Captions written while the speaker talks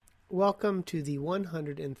Welcome to the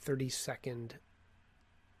 132nd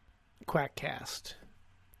Quackcast.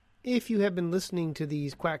 If you have been listening to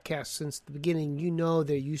these Quackcasts since the beginning, you know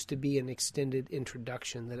there used to be an extended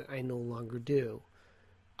introduction that I no longer do.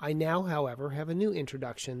 I now, however, have a new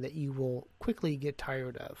introduction that you will quickly get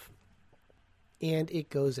tired of. And it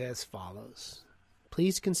goes as follows.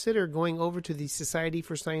 Please consider going over to the Society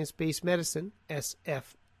for Science-Based Medicine,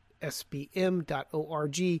 sfspm.org,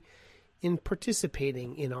 in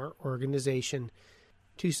participating in our organization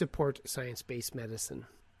to support science-based medicine.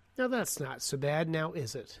 Now that's not so bad, now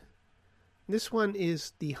is it? This one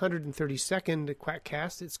is the 132nd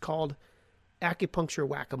Quackcast. It's called Acupuncture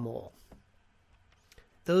Whack-A-Mole.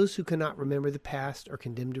 Those who cannot remember the past are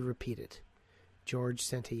condemned to repeat it. George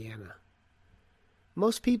Santayana.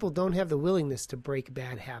 Most people don't have the willingness to break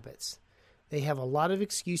bad habits. They have a lot of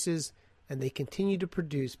excuses, and they continue to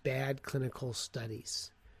produce bad clinical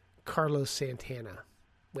studies. Carlos Santana.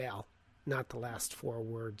 Well, not the last four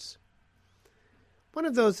words. One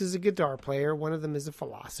of those is a guitar player, one of them is a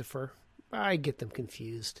philosopher. I get them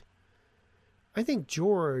confused. I think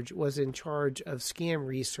George was in charge of scam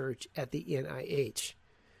research at the NIH.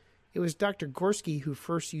 It was Dr. Gorski who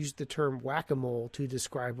first used the term whack-a-mole to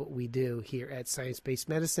describe what we do here at Science-Based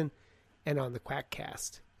Medicine and on the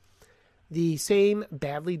Quackcast. The same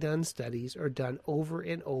badly done studies are done over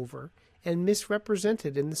and over and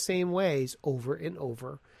misrepresented in the same ways over and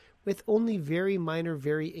over, with only very minor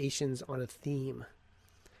variations on a theme.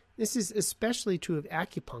 This is especially true of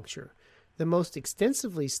acupuncture, the most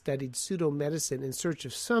extensively studied pseudo-medicine in search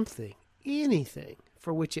of something, anything,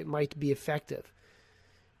 for which it might be effective.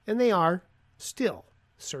 And they are still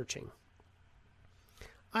searching.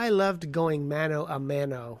 I loved going mano a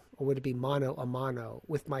mano, or would it be mano a mano,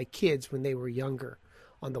 with my kids when they were younger,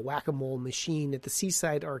 on the whack-a-mole machine at the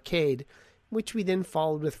Seaside Arcade, which we then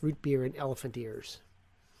followed with root beer and elephant ears.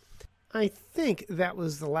 I think that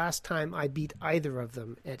was the last time I beat either of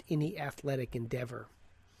them at any athletic endeavor.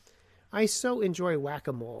 I so enjoy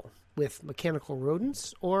whack-a-mole with mechanical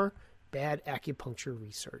rodents or bad acupuncture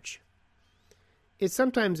research. It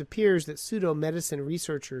sometimes appears that pseudo-medicine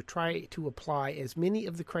researchers try to apply as many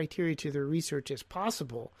of the criteria to their research as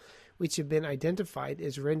possible, which have been identified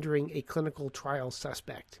as rendering a clinical trial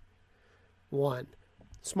suspect. 1.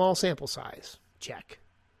 Small sample size. Check.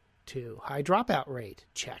 2. High dropout rate.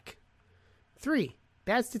 Check. 3.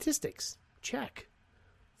 Bad statistics. Check.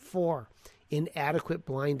 4. Inadequate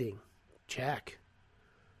blinding. Check.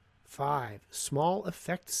 5. Small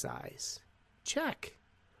effect size. Check.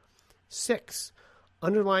 6.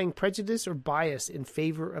 Underlying prejudice or bias in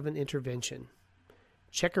favor of an intervention.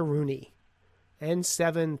 Check-a-rooney. And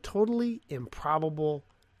 7. Totally improbable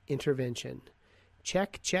intervention.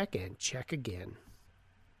 Check, check, and check again.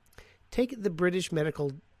 Take the British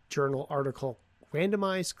Medical Journal article,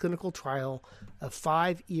 Randomized Clinical Trial of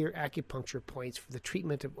 5 Ear Acupuncture Points for the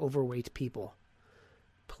Treatment of Overweight People.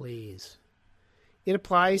 Please. It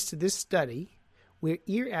applies to this study, where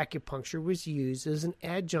ear acupuncture was used as an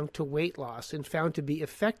adjunct to weight loss and found to be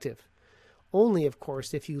effective. Only, of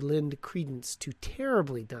course, if you lend credence to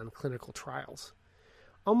terribly done clinical trials.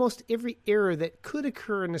 Almost every error that could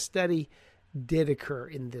occur in a study did occur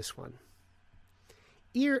in this one.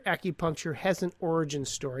 Ear acupuncture has an origin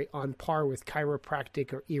story on par with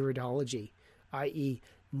chiropractic or iridology, i.e.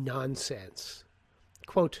 nonsense.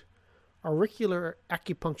 Quote, auricular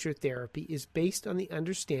acupuncture therapy is based on the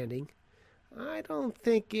understanding, I don't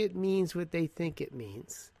think it means what they think it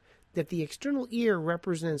means, that the external ear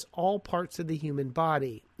represents all parts of the human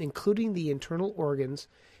body, including the internal organs,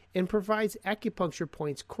 and provides acupuncture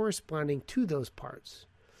points corresponding to those parts.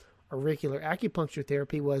 Auricular acupuncture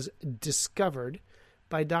therapy was discovered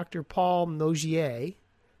by Dr. Paul Nogier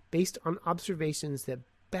based on observations that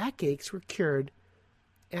backaches were cured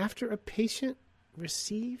after a patient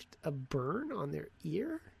received a burn on their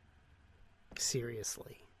ear?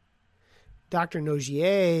 Seriously. Dr.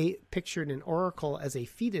 Nogier pictured an auricle as a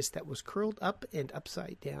fetus that was curled up and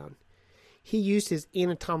upside down. He used his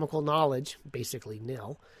anatomical knowledge, basically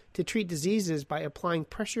nil, to treat diseases by applying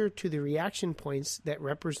pressure to the reaction points that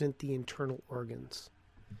represent the internal organs.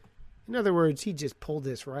 In other words, he just pulled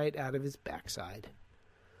this right out of his backside.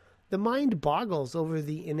 The mind boggles over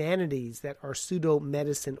the inanities that are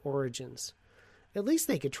pseudo-medicine origins. At least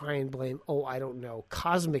they could try and blame,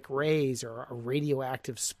 cosmic rays or a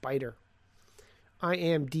radioactive spider. I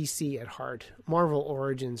am DC at heart. Marvel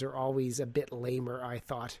origins are always a bit lamer, I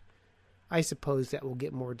thought. I suppose that will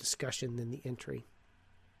get more discussion than the entry.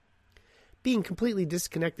 Being completely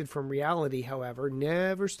disconnected from reality, however,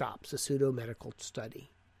 never stops a pseudo-medical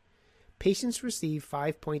study. Patients receive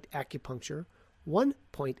 5-point acupuncture,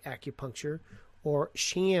 1-point acupuncture, or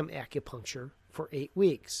sham acupuncture, for 8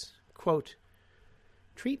 weeks. Quote,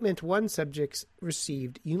 treatment 1 subjects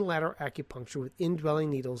received unilateral acupuncture with indwelling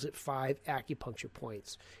needles at 5 acupuncture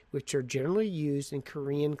points, which are generally used in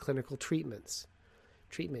Korean clinical treatments.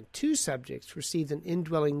 Treatment 2 subjects received an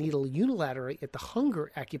indwelling needle unilaterally at the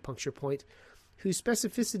hunger acupuncture point, whose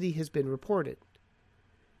specificity has been reported.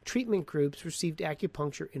 Treatment groups received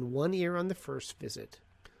acupuncture in one ear on the first visit.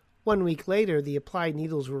 1 week later, the applied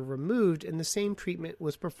needles were removed and the same treatment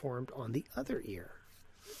was performed on the other ear.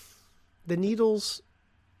 The needles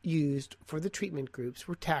used for the treatment groups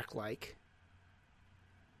were tack-like,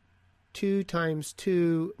 2 times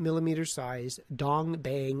 2 millimeter size dong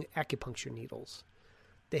bang acupuncture needles.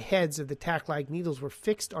 The heads of the tack-like needles were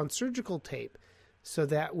fixed on surgical tape so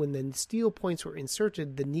that when the steel points were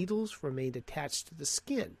inserted, the needles remained attached to the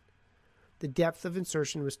skin. The depth of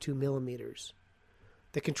insertion was 2 millimeters.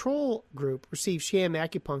 The control group received sham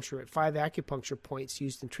acupuncture at 5 acupuncture points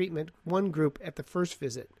used in treatment, 1 group at the first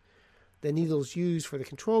visit. The needles used for the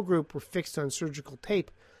control group were fixed on surgical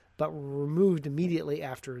tape, but were removed immediately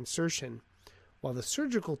after insertion, while the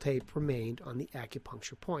surgical tape remained on the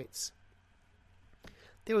acupuncture points.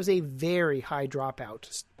 There was a very high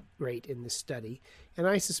dropout rate in this study, and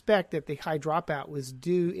I suspect that the high dropout was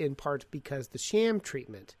due in part because the sham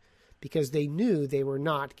treatment, because they knew they were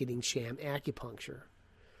not getting sham acupuncture.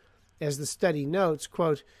 As the study notes,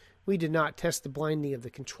 quote, we did not test the blinding of the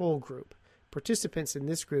control group. Participants in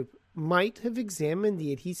this group might have examined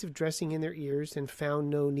the adhesive dressing in their ears and found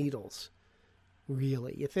no needles.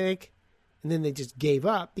 Really, you think? And then they just gave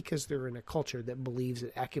up because they're in a culture that believes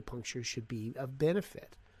that acupuncture should be of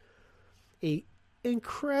benefit. An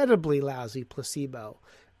incredibly lousy placebo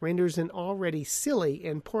renders an already silly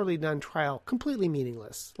and poorly done trial completely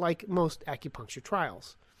meaningless, like most acupuncture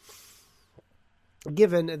trials.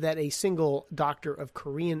 Given that a single doctor of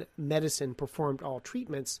Korean medicine performed all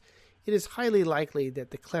treatments, it is highly likely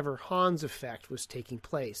that the clever Hans effect was taking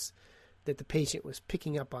place, that the patient was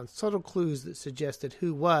picking up on subtle clues that suggested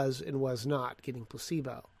who was and was not getting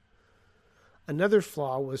placebo. Another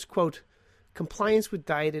flaw was, quote, compliance with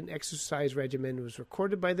diet and exercise regimen was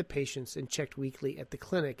recorded by the patients and checked weekly at the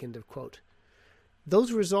clinic, end of quote.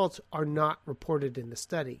 Those results are not reported in the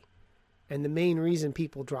study, and the main reason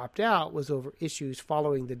people dropped out was over issues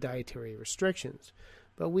following the dietary restrictions.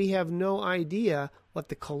 But we have no idea what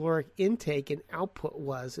the caloric intake and output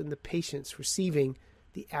was in the patients receiving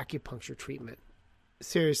the acupuncture treatment.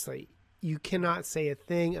 Seriously, you cannot say a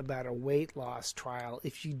thing about a weight loss trial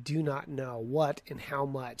if you do not know what and how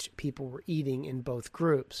much people were eating in both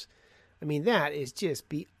groups. I mean, that is just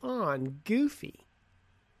beyond goofy.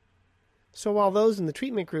 So while those in the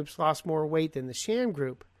treatment groups lost more weight than the sham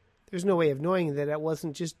group, there's no way of knowing that it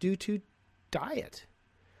wasn't just due to diet.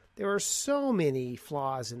 There are so many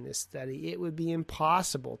flaws in this study, it would be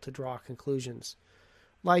impossible to draw conclusions,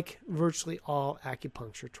 like virtually all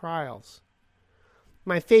acupuncture trials.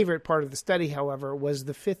 My favorite part of the study, however, was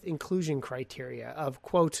the 5th inclusion criteria of,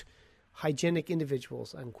 quote, hygienic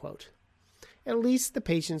individuals, unquote. At least the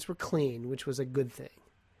patients were clean, which was a good thing.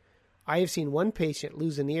 I have seen one patient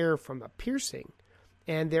lose an ear from a piercing,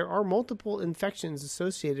 and there are multiple infections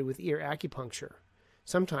associated with ear acupuncture.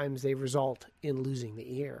 Sometimes they result in losing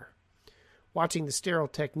the ear. Watching the sterile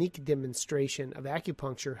technique demonstration of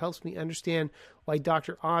acupuncture helps me understand why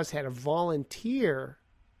Dr. Oz had a volunteer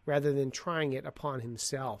rather than trying it upon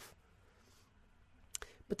himself.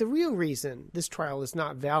 But the real reason this trial is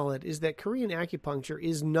not valid is that Korean acupuncture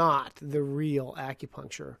is not the real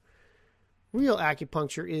acupuncture. Real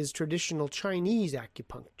acupuncture is traditional Chinese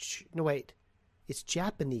acupuncture. No, wait. It's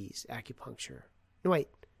Japanese acupuncture. No, wait.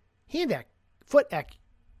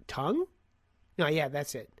 Tongue? No, yeah,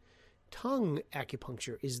 that's it. Tongue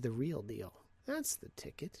acupuncture is the real deal. That's the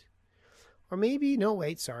ticket. Or maybe, no,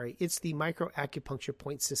 wait, sorry. It's the microacupuncture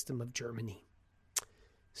point system of Germany.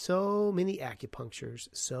 So many acupunctures,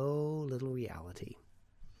 so little reality.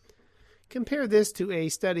 Compare this to a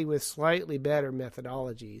study with slightly better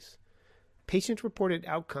methodologies. Patient-reported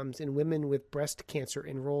outcomes in women with breast cancer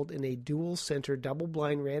enrolled in a dual-center,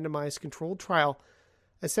 double-blind, randomized controlled trial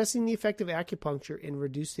assessing the effect of acupuncture in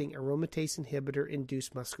reducing aromatase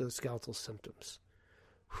inhibitor-induced musculoskeletal symptoms.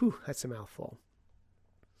 Whew, that's a mouthful.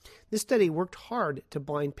 This study worked hard to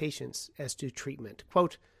blind patients as to treatment.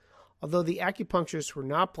 Quote, although the acupuncturists were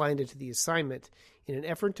not blinded to the assignment, in an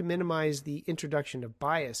effort to minimize the introduction of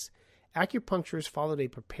bias, acupuncturists followed a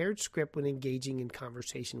prepared script when engaging in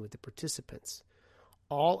conversation with the participants.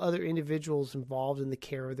 All other individuals involved in the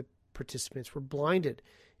care of the participants were blinded,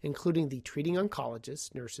 including the treating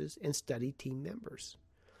oncologists, nurses, and study team members.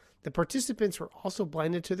 The participants were also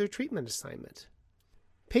blinded to their treatment assignment.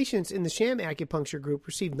 Patients in the sham acupuncture group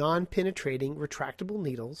received non-penetrating retractable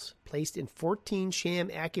needles placed in 14 sham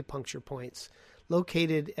acupuncture points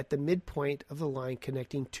located at the midpoint of the line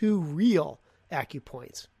connecting two real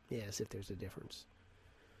acupoints. Yes, if there's a difference.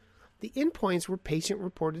 The endpoints were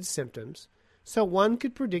patient-reported symptoms, so one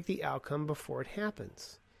could predict the outcome before it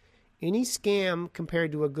happens. Any scam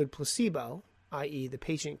compared to a good placebo, i.e. the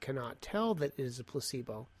patient cannot tell that it is a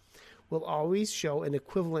placebo, will always show an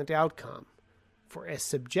equivalent outcome for a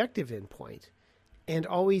subjective endpoint and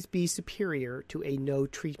always be superior to a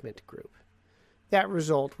no-treatment group. That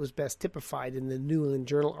result was best typified in the New England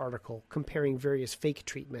Journal article comparing various fake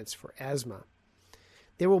treatments for asthma.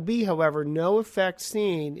 There will be, however, no effect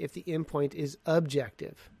seen if the endpoint is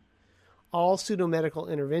objective. All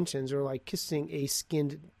pseudomedical interventions are like kissing a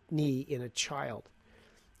skinned knee in a child.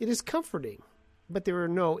 It is comforting, but there are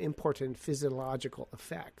no important physiological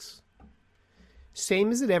effects.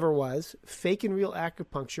 Same as it ever was, fake and real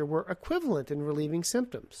acupuncture were equivalent in relieving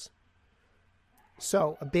symptoms.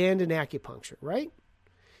 So, abandon acupuncture, right?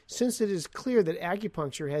 Since it is clear that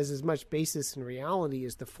acupuncture has as much basis in reality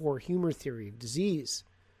as the four humor theory of disease,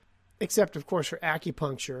 except, of course, for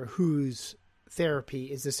acupuncture, whose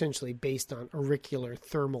therapy is essentially based on auricular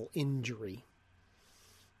thermal injury.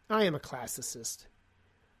 I am a classicist.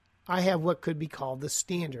 I have what could be called the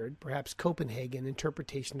standard, perhaps Copenhagen,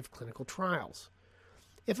 interpretation of clinical trials.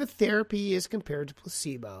 If a therapy is compared to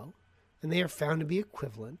placebo, and they are found to be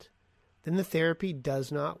equivalent, then the therapy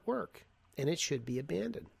does not work, and it should be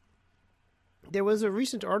abandoned. There was a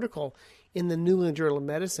recent article in the New England Journal of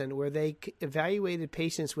Medicine where they evaluated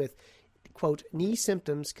patients with, quote, knee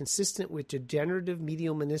symptoms consistent with degenerative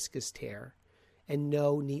medial meniscus tear and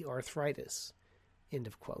no knee arthritis, end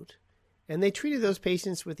of quote. And they treated those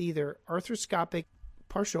patients with either arthroscopic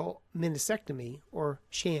partial meniscectomy or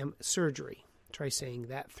sham surgery. Try saying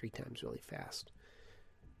that 3 times really fast.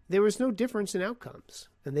 There was no difference in outcomes,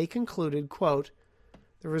 and they concluded, quote,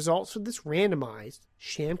 the results of this randomized,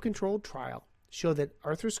 sham-controlled trial show that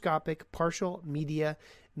arthroscopic partial media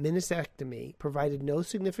meniscectomy provided no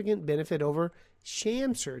significant benefit over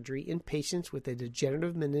sham surgery in patients with a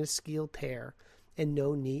degenerative meniscal tear and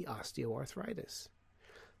no knee osteoarthritis.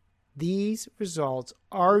 These results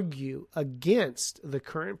argue against the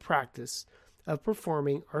current practice of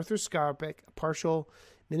performing arthroscopic partial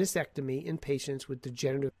meniscectomy in patients with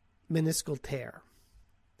degenerative meniscal tear.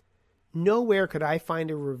 Nowhere could I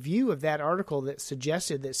find a review of that article that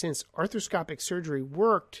suggested that since arthroscopic surgery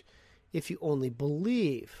worked if you only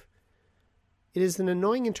believe, it is an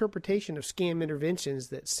annoying interpretation of scam interventions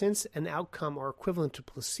that since an outcome are equivalent to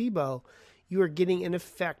placebo, you are getting an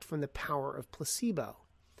effect from the power of placebo.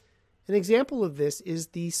 An example of this is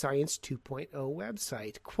the Science 2.0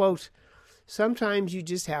 website. Quote, sometimes you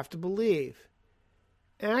just have to believe.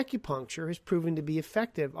 Acupuncture has proven to be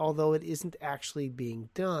effective, although it isn't actually being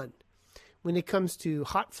done. When it comes to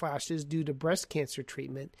hot flashes due to breast cancer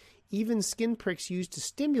treatment, even skin pricks used to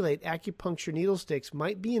stimulate acupuncture needle sticks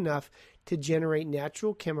might be enough to generate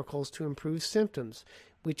natural chemicals to improve symptoms,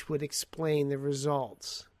 which would explain the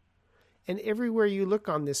results. And everywhere you look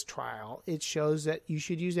on this trial, it shows that you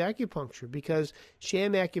should use acupuncture because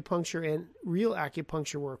sham acupuncture and real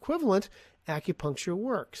acupuncture were equivalent. Acupuncture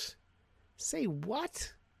works. Say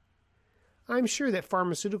what? I'm sure that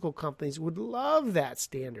pharmaceutical companies would love that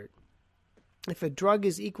standard. If a drug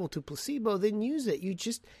is equal to placebo, then use it. You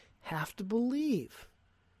just have to believe.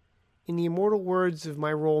 In the immortal words of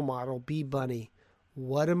my role model, B. Bunny,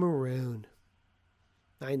 what a maroon.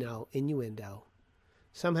 I know, innuendo.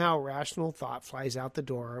 Somehow rational thought flies out the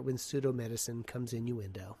door when pseudomedicine comes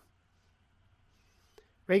innuendo.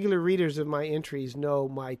 Regular readers of my entries know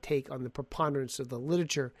my take on the preponderance of the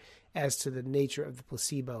literature as to the nature of the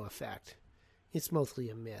placebo effect. It's mostly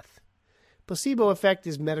a myth. Placebo effect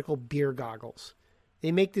is medical beer goggles.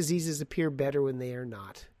 They make diseases appear better when they are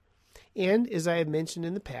not. And, as I have mentioned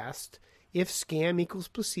in the past, if scam equals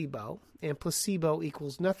placebo and placebo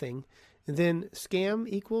equals nothing, then scam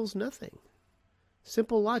equals nothing.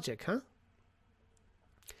 Simple logic, huh?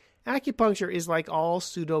 Acupuncture is like all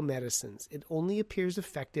pseudomedicines. It only appears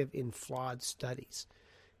effective in flawed studies.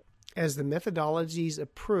 As the methodologies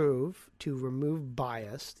approve to remove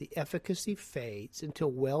bias, the efficacy fades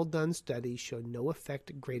until well-done studies show no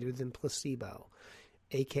effect greater than placebo,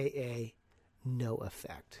 aka no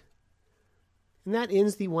effect. And that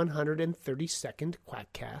ends the 132nd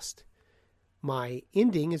Quackcast. My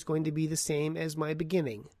ending is going to be the same as my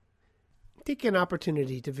beginning. Take an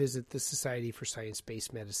opportunity to visit the Society for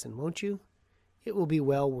Science-Based Medicine, won't you? It will be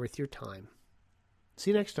well worth your time. See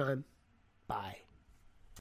you next time. Bye.